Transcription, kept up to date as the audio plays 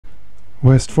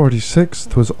West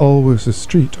 46th was always a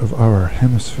street of our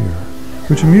hemisphere,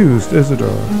 which amused Isidore.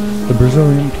 The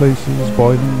Brazilian places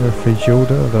boiling their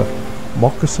feijoada, the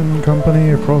moccasin company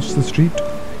across the street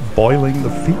boiling the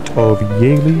feet of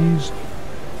Yaleys.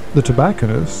 The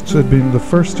tobacconists had been the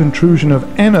first intrusion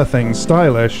of anything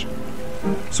stylish,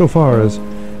 so far as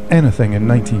anything in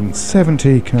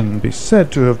 1970 can be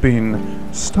said to have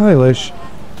been stylish.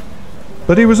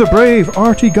 But he was a brave,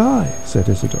 arty guy, said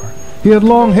Isidore. He had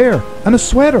long hair and a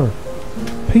sweater,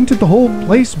 painted the whole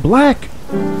place black,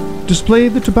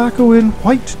 displayed the tobacco in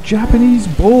white Japanese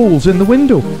bowls in the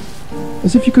window,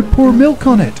 as if you could pour milk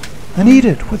on it and eat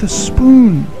it with a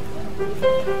spoon.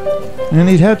 And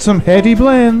he'd had some heady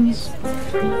blends.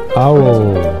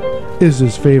 Owl is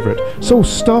his favourite, so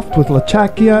stuffed with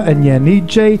lachacchia and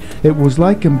yaniche, it was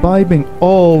like imbibing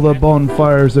all the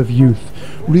bonfires of youth,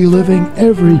 reliving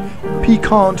every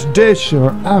piquant dish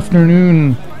or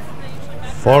afternoon.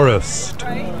 Forest.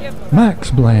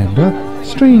 Max blend, a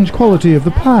strange quality of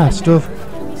the past, of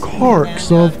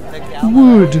corks, of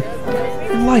wood,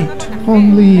 light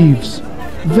on leaves,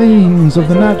 veins of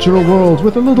the natural world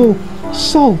with a little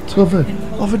salt of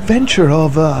adventure,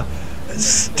 of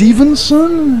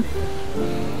Stevenson.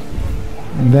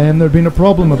 And then there'd been a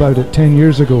problem about it 10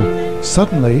 years ago.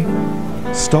 Suddenly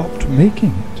stopped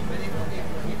making it.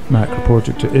 Mac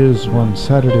reported to Iz one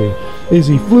Saturday.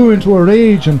 Izzy flew into a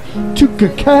rage and took a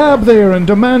cab there and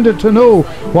demanded to know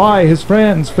why his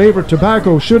friend's favourite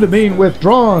tobacco should have been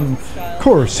withdrawn. Of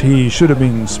course, he should have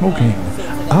been smoking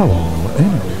owl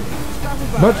anyway.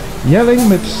 But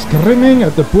yelling and screaming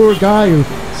at the poor guy who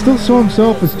still saw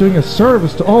himself as doing a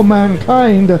service to all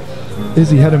mankind,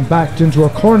 Izzy had him backed into a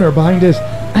corner behind his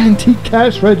antique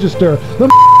cash register, the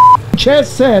chess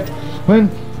set,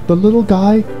 when the little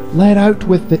guy let out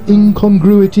with the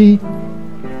incongruity.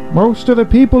 Most of the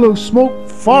people who smoke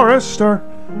forest are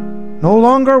no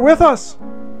longer with us.